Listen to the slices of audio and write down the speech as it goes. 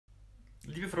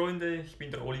Liebe Freunde, ich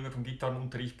bin der Oliver von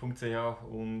Gitarrenunterricht.ch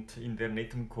und in der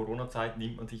netten Corona-Zeit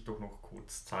nimmt man sich doch noch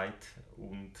kurz Zeit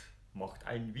und macht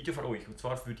ein Video für euch. Und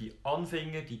zwar für die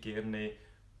Anfänger, die gerne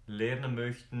lernen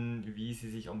möchten, wie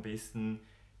sie sich am besten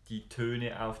die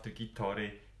Töne auf der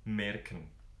Gitarre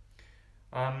merken.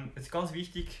 Es ist ganz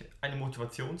wichtig, eine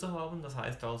Motivation zu haben. Das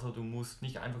heißt also, du musst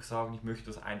nicht einfach sagen, ich möchte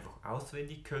das einfach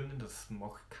auswendig können. Das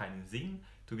macht keinen Sinn.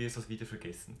 Du wirst das wieder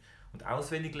vergessen. Und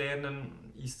auswendig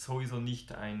lernen ist sowieso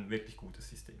nicht ein wirklich gutes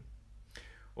System.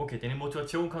 Okay, deine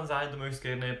Motivation kann sein, du möchtest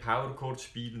gerne Power Chords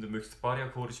spielen, du möchtest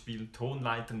Barre-Akkorde spielen,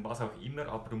 Tonleitern, was auch immer,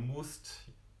 aber du musst,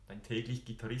 dein täglich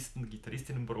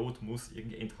Gitarristinnenbrot muss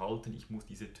irgendwie enthalten, ich muss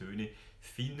diese Töne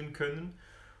finden können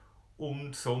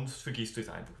und sonst vergisst du es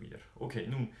einfach wieder. Okay,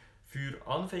 nun, für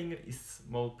Anfänger ist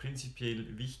mal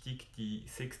prinzipiell wichtig, die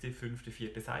sechste, fünfte,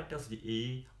 vierte Seite, also die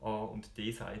E, A und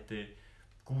D-Seite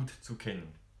gut zu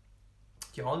kennen.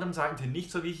 Die anderen Seiten sind nicht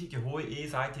so wichtig, die hohe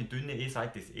E-Seite, die dünne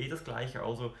E-Seite ist eh das gleiche,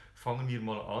 also fangen wir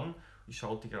mal an. Ich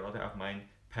schalte gerade auch mein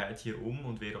Pad hier um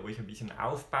und werde euch ein bisschen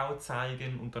Aufbau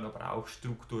zeigen und dann aber auch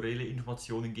strukturelle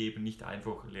Informationen geben, nicht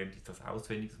einfach lernt ihr das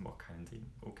auswendig, das macht keinen Sinn.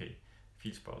 Okay,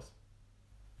 viel Spaß.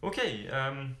 Okay,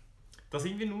 da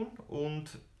sind wir nun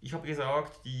und ich habe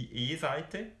gesagt, die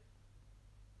E-Seite,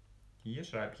 hier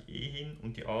schreibe ich E hin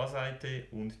und die A-Seite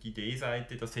und die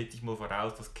D-Seite, das setze ich mal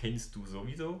voraus, das kennst du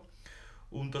sowieso.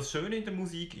 Und das Schöne in der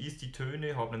Musik ist, die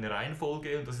Töne haben eine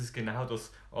Reihenfolge und das ist genau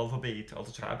das Alphabet.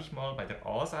 Also schreibe ich mal bei der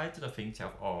A-Seite, da fängt sie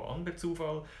auf A an per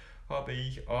Zufall, habe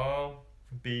ich A,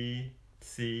 B,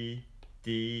 C,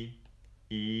 D,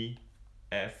 E,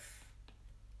 F,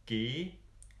 G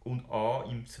und A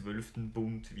im 12.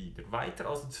 Bund wieder. Weiter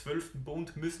als im 12.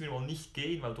 Bund müssen wir mal nicht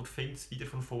gehen, weil dort fängt es wieder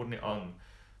von vorne an.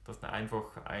 Das ist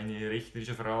einfach eine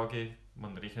rechnerische Frage,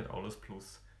 man rechnet alles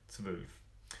plus 12.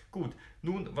 Gut,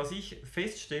 nun, was ich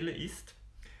feststelle ist,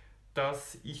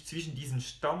 dass ich zwischen diesen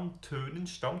Stammtöne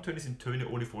sind Töne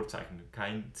ohne Vorzeichen,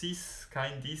 kein Cis,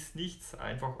 kein Dis, nichts,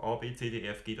 einfach A, B, C, D, E,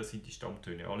 F, G, das sind die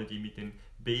Stammtöne. Alle, die mit den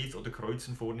Bs oder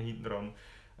Kreuzen vorne hinten dran,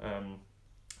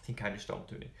 sind keine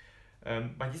Stammtöne.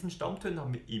 Bei diesen Stammtönen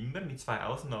haben wir immer, mit zwei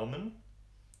Ausnahmen,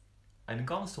 einen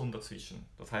Ganzton dazwischen.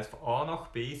 Das heißt, von A nach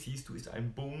B siehst du, ist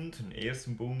ein Bund, einen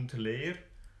ersten Bund leer.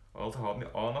 Also haben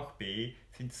wir A nach B,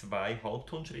 sind zwei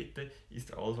Halbtonschritte,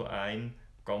 ist also ein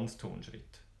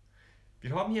Ganztonschritt.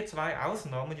 Wir haben hier zwei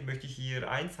Ausnahmen, die möchte ich hier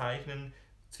einzeichnen.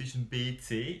 Zwischen B,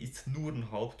 C ist nur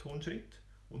ein Halbtonschritt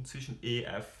und zwischen E,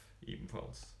 F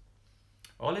ebenfalls.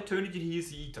 Alle Töne, die ihr hier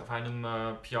seht auf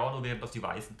einem Piano, wären das die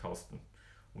weißen Tasten.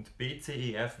 Und B, C,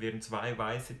 E, F wären zwei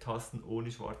weiße Tasten ohne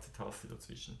schwarze Taste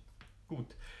dazwischen.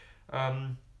 Gut.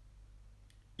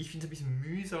 Ich finde es ein bisschen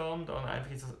mühsam, dann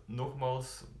einfach jetzt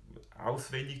nochmals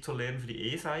auswendig zu lernen für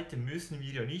die E-Seite. Müssen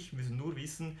wir ja nicht, müssen nur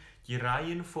wissen, die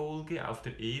Reihenfolge auf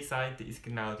der E-Seite ist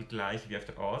genau die gleiche wie auf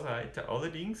der A-Seite.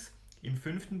 Allerdings im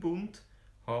 5. Bund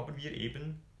haben wir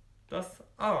eben das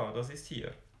A, das ist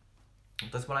hier.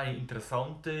 Und das war eine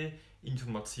interessante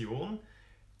Information.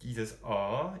 Dieses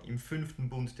A im 5.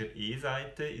 Bund der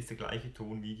E-Seite ist der gleiche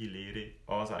Ton wie die leere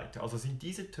A-Seite. Also sind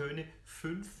diese Töne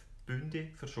 5 Bünde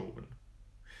verschoben.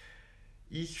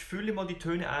 Ich fülle mal die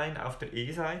Töne ein auf der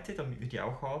E-Seite, damit wir die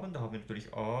auch haben. Da haben wir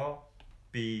natürlich A,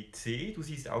 B, C. Du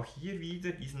siehst auch hier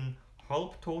wieder diesen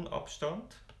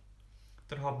Halbtonabstand.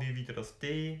 Dann haben wir wieder das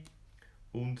D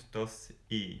und das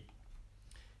E.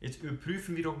 Jetzt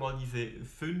überprüfen wir doch mal diese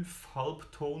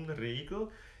 5-Halbton-Regel.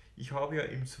 Ich habe ja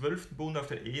im 12. Bund auf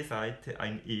der E-Seite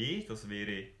ein E, das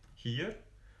wäre hier.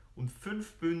 Und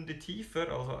 5 Bünde tiefer,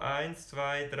 also 1,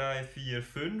 2, 3, 4,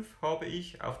 5, habe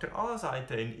ich auf der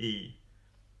A-Seite ein E.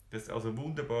 Das ist also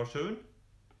wunderbar schön.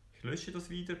 Ich lösche das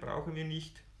wieder, brauchen wir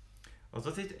nicht. Also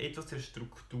das ist etwas der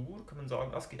Struktur, kann man sagen,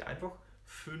 das geht einfach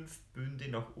 5 Bünde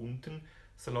nach unten,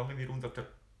 solange wir uns auf der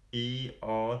E,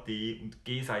 A, D und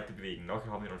G-Seite bewegen.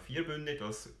 Nachher haben wir dann 4 Bünde,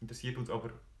 das interessiert uns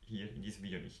aber hier in diesem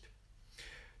Video nicht.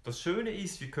 Das Schöne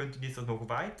ist, wir könnten jetzt das noch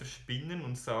weiter spinnen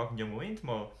und sagen, ja Moment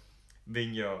mal,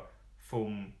 wenn ja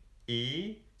vom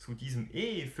E zu diesem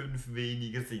E 5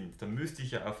 weniger sind, dann müsste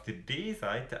ich ja auf der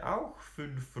D-Seite auch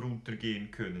 5 runtergehen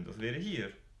können. Das wäre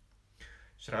hier.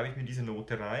 Schreibe ich mir diese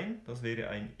Note rein, das wäre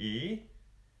ein E.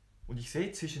 Und ich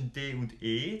sehe zwischen D und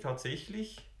E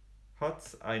tatsächlich hat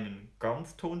es einen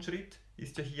Ganztonschritt,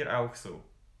 ist ja hier auch so.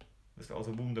 Das ist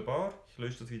also wunderbar. Ich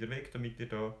lösche das wieder weg, damit wir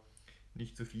da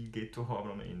nicht so viel Ghetto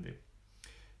haben am Ende.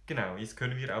 Genau, jetzt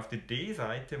können wir auf der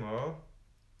D-Seite mal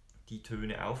die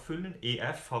Töne auffüllen. E,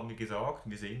 F haben wir gesagt,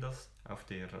 wir sehen das auf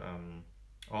der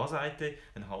A-Seite,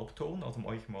 ein Halbton, also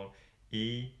mache ich mal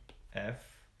E, F,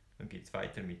 dann geht es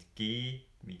weiter mit G,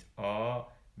 mit A,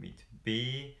 mit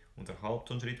B unser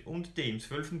Halbtonschritt, und D. Im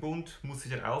 12. Bund muss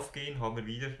wieder aufgehen, haben wir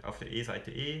wieder auf der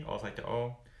E-Seite E, A-Seite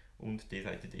A und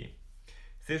D-Seite D.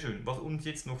 Sehr schön. Was uns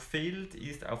jetzt noch fehlt,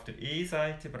 ist auf der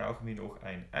E-Seite brauchen wir noch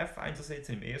ein F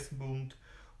einzusetzen im ersten Bund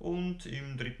und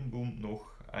im dritten Bund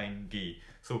noch ein G.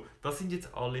 So, das sind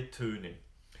jetzt alle Töne.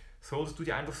 Solltest du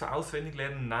die einfach so auswendig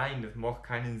lernen? Nein, das macht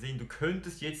keinen Sinn. Du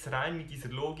könntest jetzt rein mit dieser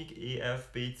Logik E,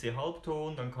 F, B, C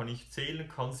Halbton, dann kann ich zählen,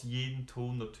 kannst jeden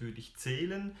Ton natürlich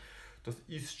zählen. Das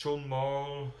ist schon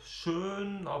mal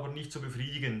schön, aber nicht so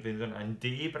befriedigend. Wenn du dann ein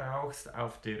D brauchst,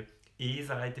 auf der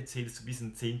E-Seite zählst du bis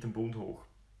zum 10. Bund hoch.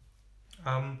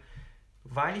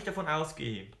 Weil ich davon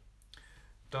ausgehe,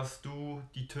 dass du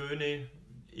die Töne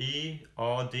E,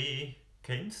 A, D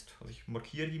kennst, also ich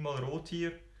markiere die mal rot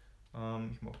hier,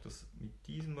 ich mache das mit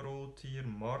diesem Rot hier,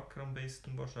 Marker am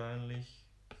besten wahrscheinlich,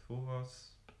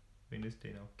 sowas, wenn es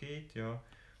denn auch geht, ja,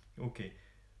 okay,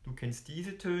 du kennst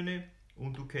diese Töne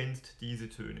und du kennst diese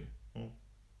Töne.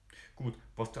 Gut,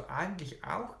 was du eigentlich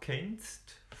auch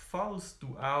kennst, falls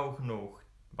du auch noch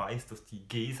weißt, dass die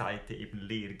G-Seite eben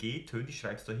leer G-Töne, die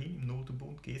schreibst du hin im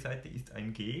Notenbund, G-Seite ist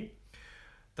ein G,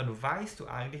 dann weißt du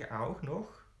eigentlich auch noch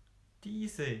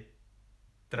diese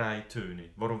 3 Töne.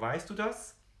 Warum weißt du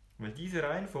das? Weil diese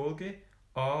Reihenfolge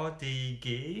A, D,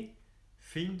 G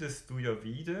findest du ja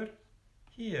wieder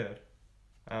hier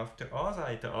auf der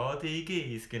A-Seite. A, D,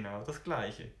 G ist genau das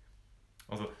gleiche.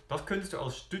 Also das könntest du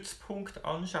als Stützpunkt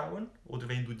anschauen, oder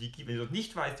wenn du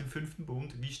nicht weißt im 5.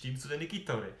 Bund, wie stimmst du deine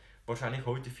Gitarre? Wahrscheinlich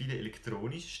heute viele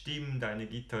elektronisch, stimmen deine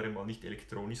Gitarre mal nicht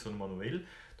elektronisch, sondern manuell.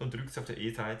 Dann drückst du auf der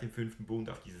E-Seite im 5. Bund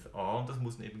auf dieses A und das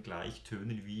muss dann eben gleich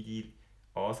tönen wie die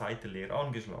A-Seite leer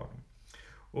angeschlagen.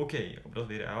 Okay, aber das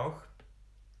wäre auch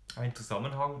ein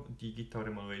Zusammenhang, die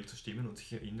Gitarre manuell zu stimmen und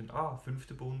sich erinnern, 5.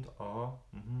 Bund, A,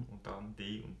 und dann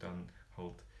D und dann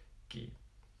halt G.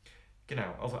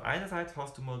 Genau, also einerseits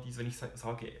hast du mal wenn ich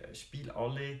sage, spiel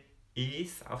alle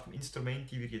E's auf dem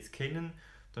Instrument, die wir jetzt kennen,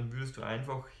 dann würdest du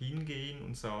einfach hingehen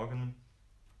und sagen,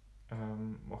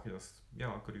 mache ich das,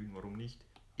 ja, grün, warum nicht?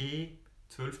 E,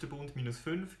 12. Bund minus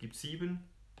 5 gibt 7,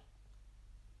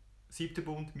 7.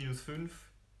 Bund minus 5.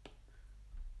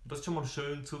 Das ist schon mal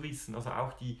schön zu wissen, also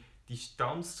auch die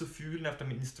Stanz zu fühlen auf dem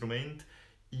Instrument,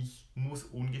 ich muss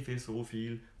ungefähr so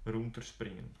viel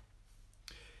runterspringen.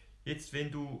 Jetzt, wenn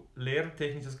du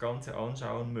lerntechnisch das Ganze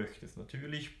anschauen möchtest,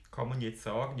 natürlich kann man jetzt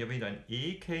sagen, ja, wenn du ein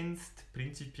E kennst,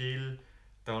 prinzipiell,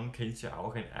 dann kennst du ja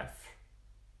auch ein F.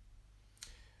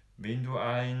 Wenn du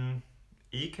ein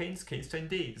E kennst, kennst du ein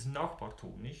D, das ist ein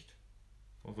Nachbarton, nicht?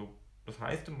 Also, das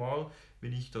heißt einmal,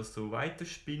 wenn ich das so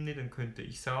weiterspinne, dann könnte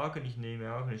ich sagen, ich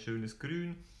nehme auch ein schönes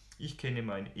Grün, ich kenne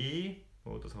mein E,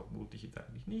 das wollte ich jetzt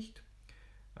eigentlich nicht.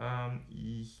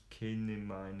 Ich kenne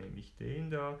nämlich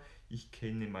den da, ich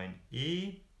kenne mein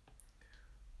E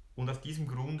und aus diesem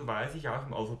Grund weiß ich auch,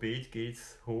 im Alphabet geht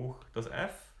es hoch das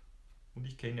F und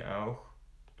ich kenne auch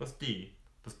das D.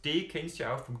 Das D kennst du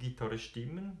ja auch vom Gitarre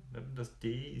stimmen, das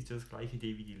D ist ja das gleiche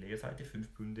D wie die Leerseite, 5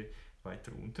 Bünde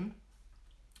weiter unten.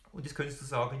 Und jetzt könntest du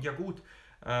sagen, ja gut,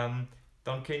 dann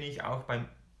kenne ich auch beim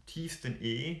tiefsten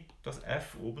E das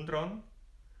F oben dran.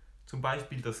 Zum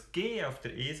Beispiel das G auf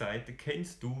der E-Seite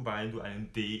kennst du, weil du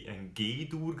einen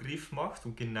G-Dur-Griff machst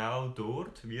und genau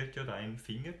dort wird ja dein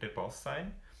Finger, der Bass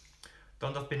sein.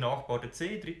 Dann das benachbarte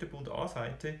C, 3. Bund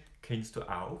A-Seite, kennst du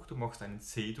auch. Du machst einen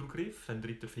C-Dur-Griff, dein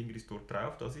 3. Finger ist dort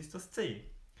drauf, das ist das C.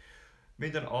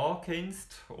 Wenn du ein A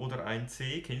kennst oder ein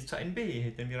C, kennst du ein B,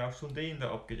 hätten wir auch schon den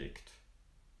da abgedeckt.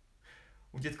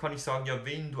 Und jetzt kann ich sagen, ja,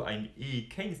 wenn du ein E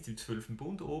kennst im 12.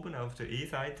 Bund oben auf der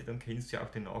E-Seite, dann kennst du ja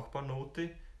auch die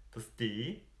Nachbarnote, das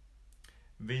D.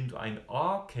 Wenn du ein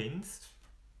A kennst,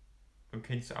 dann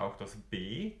kennst du auch das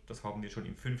B, das haben wir schon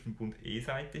im 5. Bund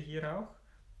E-Seite hier auch.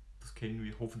 Das kennen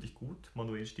wir hoffentlich gut,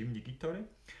 manuell stimmen die Gitarre.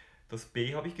 Das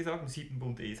B habe ich gesagt, im 7.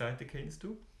 Bund E-Seite kennst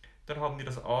du. Dann haben wir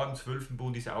das A im 12.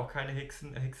 Bund, ist auch keine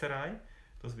Hexerei.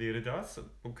 Das wäre das.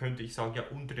 Dann könnte ich sagen, ja,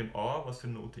 unter dem A, was für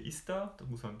eine Note ist da? Das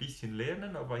muss man ein bisschen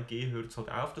lernen, aber bei G hört es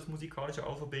halt auf, das musikalische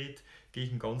Alphabet. Gehe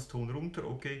ich einen Ganzton runter,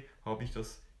 okay, habe ich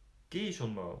das G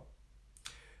schon mal.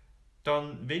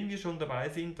 Dann, wenn wir schon dabei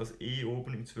sind, das E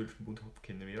oben im 12. Bund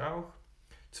kennen wir auch.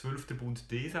 12.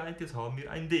 Bund D-Seite, das haben wir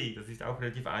ein D. Das ist auch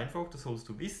relativ einfach, das sollst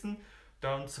du wissen.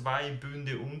 Dann 2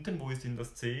 Bünde unten, wo ist denn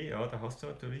das C? Ja, da hast du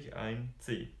natürlich ein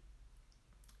C.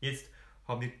 Jetzt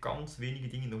haben wir ganz wenige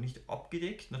Dinge noch nicht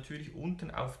abgedeckt. Natürlich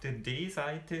unten auf der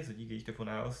D-Seite, also die gehe ich davon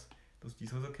aus, dass du die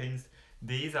so kennst,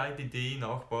 D-Seite, D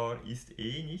Nachbar ist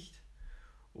E nicht.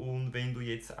 Und wenn du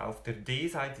jetzt auf der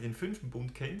D-Seite den 5.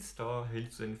 Bund kennst, da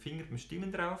hältst du den Finger beim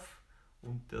Stimmen drauf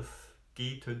und das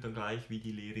G tönt dann gleich wie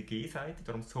die leere G-Seite,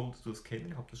 darum solltest du es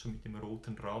kennen, ich habe das schon mit dem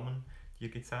roten Rahmen dir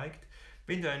gezeigt.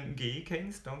 Wenn du ein G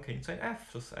kennst, dann kennst du ein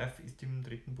F. Das F ist im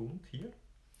dritten Bund hier.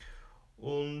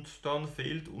 Und dann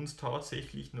fehlt uns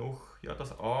tatsächlich noch, ja,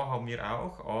 das A haben wir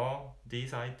auch, A,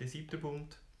 D-Seite, siebter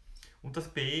Bund. Und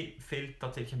das B fällt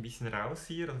tatsächlich ein bisschen raus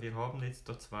hier. Also wir haben jetzt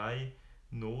da zwei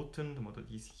Noten, oder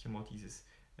sicher mal dieses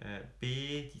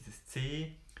B, dieses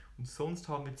C. Und sonst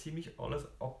haben wir ziemlich alles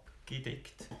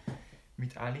abgedeckt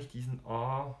mit eigentlich diesen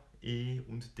A, E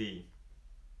und D.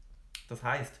 Das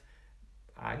heißt,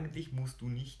 eigentlich musst du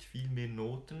nicht viel mehr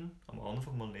Noten am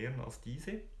Anfang mal lernen als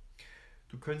diese.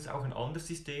 Du könntest auch ein anderes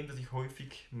System, das ich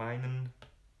häufig meinen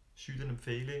Schülern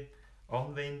empfehle,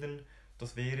 anwenden.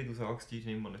 Das wäre, du sagst, ich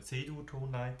nehme mal eine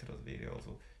C-Dur-Tonleiter, das wäre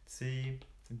also C,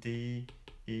 D,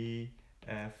 E,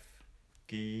 F,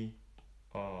 G,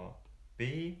 A,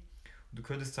 B. Und du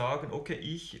könntest sagen, okay,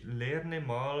 ich lerne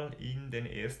mal in den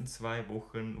ersten 2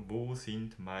 Wochen, wo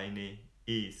sind meine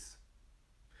E's.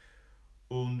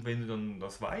 Und wenn du dann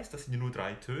das weißt, das sind ja nur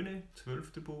 3 Töne,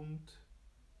 12. Bund,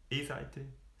 E-Seite,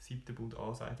 7. Bund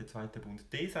A-Seite, 2.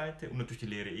 Bund D-Seite und natürlich die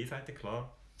leere E-Seite,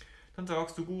 klar. Dann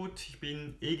sagst du, gut, ich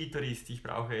bin E-Gitarrist, ich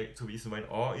brauche zu wissen, wo ein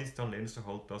A ist, dann lernst du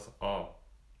halt das A.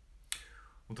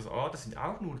 Und das A, das sind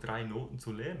auch nur 3 Noten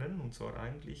zu lernen, und zwar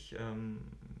eigentlich,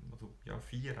 also ja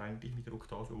 4 eigentlich mit der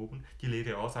Oktave oben. Die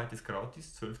leere A-Seite ist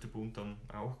gratis, 12. Bund dann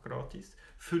auch gratis.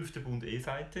 5. Bund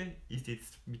E-Seite ist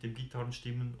jetzt mit dem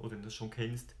Gitarrenstimmen, oder wenn du das schon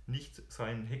kennst, nicht so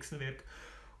ein Hexenwerk.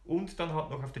 Und dann halt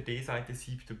noch auf der D-Seite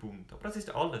 7. Bund. Aber das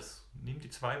ist alles. Nimm dir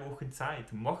 2 Wochen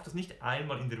Zeit. Mach das nicht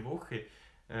einmal in der Woche.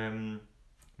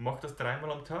 Mach das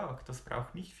 3-mal am Tag. Das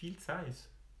braucht nicht viel Zeit.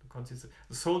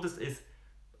 Du solltest es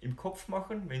im Kopf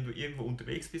machen, wenn du irgendwo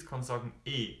unterwegs bist, kannst du sagen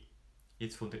E.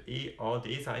 Jetzt von der E, A,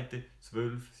 D-Seite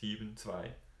 12, 7,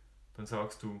 2. Dann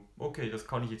sagst du, okay, das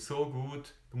kann ich jetzt so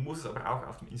gut. Du musst es aber auch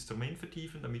auf dem Instrument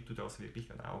vertiefen, damit du das wirklich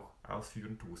dann auch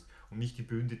ausführen tust und nicht die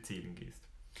Bünde zählen gehst.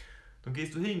 Dann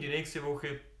gehst du hin, die nächste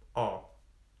Woche A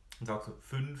und sagst so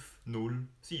 5, 0,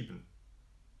 7.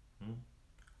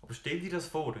 Aber stell dir das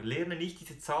vor, lerne nicht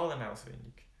diese Zahlen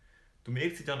auswendig. Du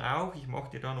merkst sie dann auch, ich mache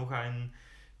dir da noch einen,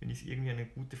 wenn ich irgendwie eine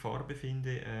gute Farbe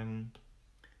finde,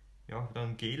 ja,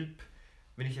 dann gelb.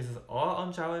 Wenn ich jetzt das A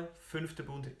anschaue, 5.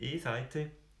 Bund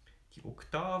E-Seite, die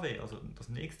Oktave, also das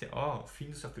nächste A,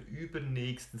 findest du auf der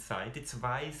übernächsten Seite,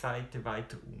 2 Seiten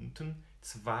weiter unten,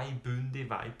 2 Bünde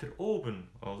weiter oben.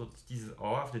 Also dieses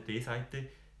A auf der D-Seite,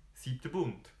 7.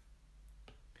 Bund.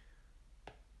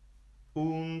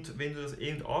 Und wenn du das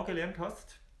E und A gelernt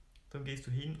hast, dann gehst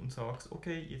du hin und sagst,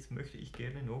 okay, jetzt möchte ich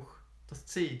gerne noch das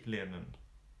C lernen.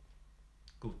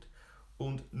 Gut.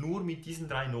 Und nur mit diesen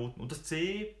 3 Noten. Und das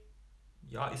C,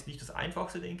 ja, ist nicht das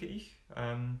Einfachste, denke ich.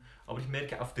 Aber ich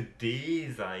merke, auf der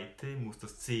D-Seite muss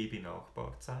das C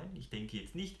benachbart sein. Ich denke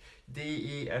jetzt nicht D,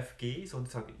 E, F, G, sondern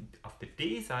ich sage, auf der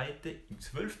D-Seite, im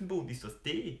 12. Bund ist das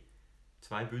D.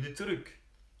 2 Bünde zurück.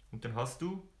 Und dann hast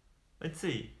du ein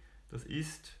C. Das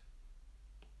ist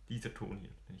dieser Ton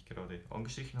hier, den ich gerade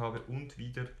angestrichen habe und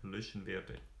wieder löschen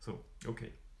werde. So,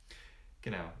 okay.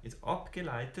 Genau, jetzt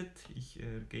abgeleitet, ich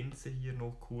ergänze hier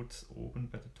noch kurz oben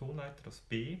bei der Tonleiter das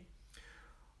B.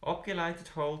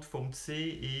 Abgeleitet halt vom C,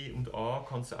 E und A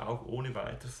kannst du auch ohne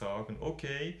weiteres sagen,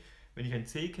 okay, wenn ich ein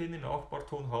C kenne,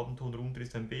 Nachbarton, halben Ton runter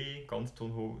ist ein B,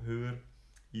 Ganzton höher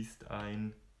ist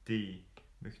ein D.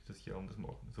 Ich möchte das hier anders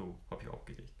machen, so habe ich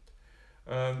abgedeckt.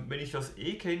 Wenn ich das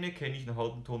E kenne, kenne ich einen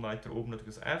halben Ton weiter oben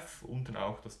natürlich das F, unten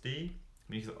auch das D.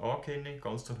 Wenn ich das A kenne,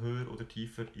 Ganzton höher oder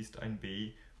tiefer ist ein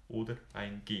B oder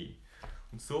ein G.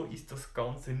 Und so ist das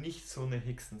Ganze nicht so eine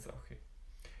Hexensache.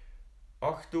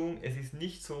 Achtung, es ist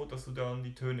nicht so, dass du dann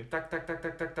die Töne tak, tak, tak,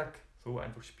 tak, tak, tak so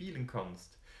einfach spielen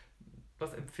kannst.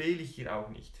 Das empfehle ich dir auch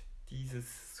nicht.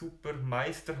 Dieses super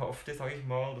Meisterhafte, sage ich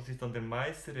mal, das ist dann der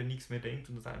Meister, der nichts mehr denkt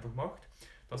und das einfach macht.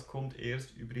 Das kommt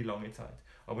erst über die lange Zeit.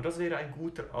 Aber das wäre ein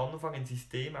guter Anfang, ein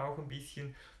System auch ein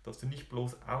bisschen, dass du nicht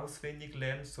bloß auswendig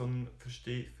lernst, sondern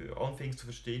anfängst zu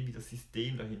verstehen, wie das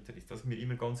System dahinter ist. Das ist mir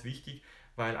immer ganz wichtig,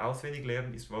 weil auswendig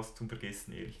lernen ist was zum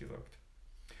Vergessen, ehrlich gesagt.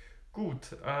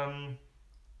 Gut,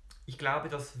 ich glaube,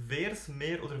 das wäre es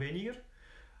mehr oder weniger.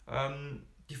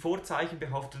 Die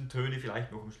vorzeichenbehafteten Töne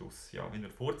vielleicht noch am Schluss. Ja, wenn du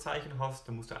ein Vorzeichen hast,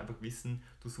 dann musst du einfach wissen,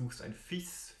 du suchst ein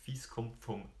Fis. Fis kommt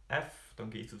vom F, dann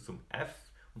gehst du zum F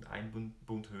und ein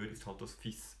Bund höher ist halt das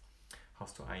Fis.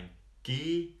 Hast du ein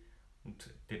G und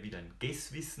der will ein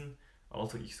Ges wissen,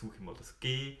 also ich suche mal das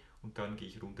G und dann gehe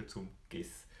ich runter zum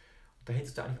Ges. Und da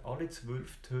hättest du eigentlich alle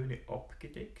 12 Töne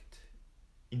abgedeckt,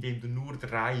 indem du nur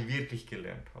 3 wirklich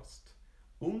gelernt hast.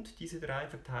 Und diese 3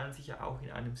 verteilen sich ja auch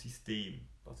in einem System.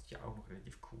 Das ist ja auch noch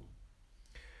relativ cool.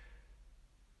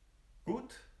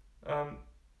 Gut,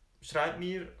 schreib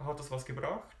mir, hat das was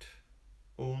gebracht?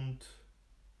 Und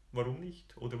warum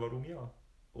nicht oder warum ja.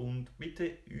 Und bitte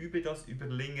übe das über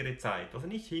längere Zeit. Also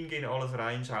nicht hingehen, alles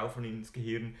reinschaufeln ins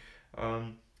Gehirn.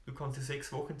 Du kannst dir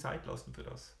 6 Wochen Zeit lassen für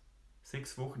das.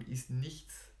 6 Wochen ist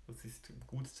nichts. Das ist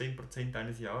gut 10%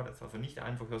 eines Jahres. Also nicht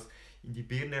einfach das in die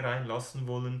Birne reinlassen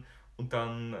wollen und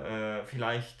dann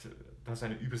vielleicht, das ist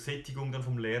eine Übersättigung dann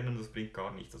vom Lernen, das bringt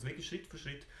gar nichts. Also wirklich Schritt für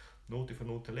Schritt, Note für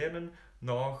Note lernen,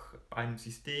 nach einem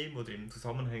System oder im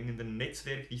zusammenhängenden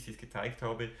Netzwerk, wie ich es jetzt gezeigt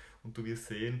habe, und du wirst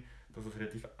sehen, dass es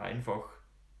relativ einfach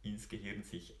ins Gehirn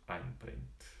sich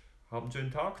einbrennt. Hab einen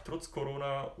schönen Tag trotz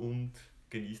Corona und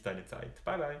genieß deine Zeit.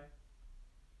 Bye bye.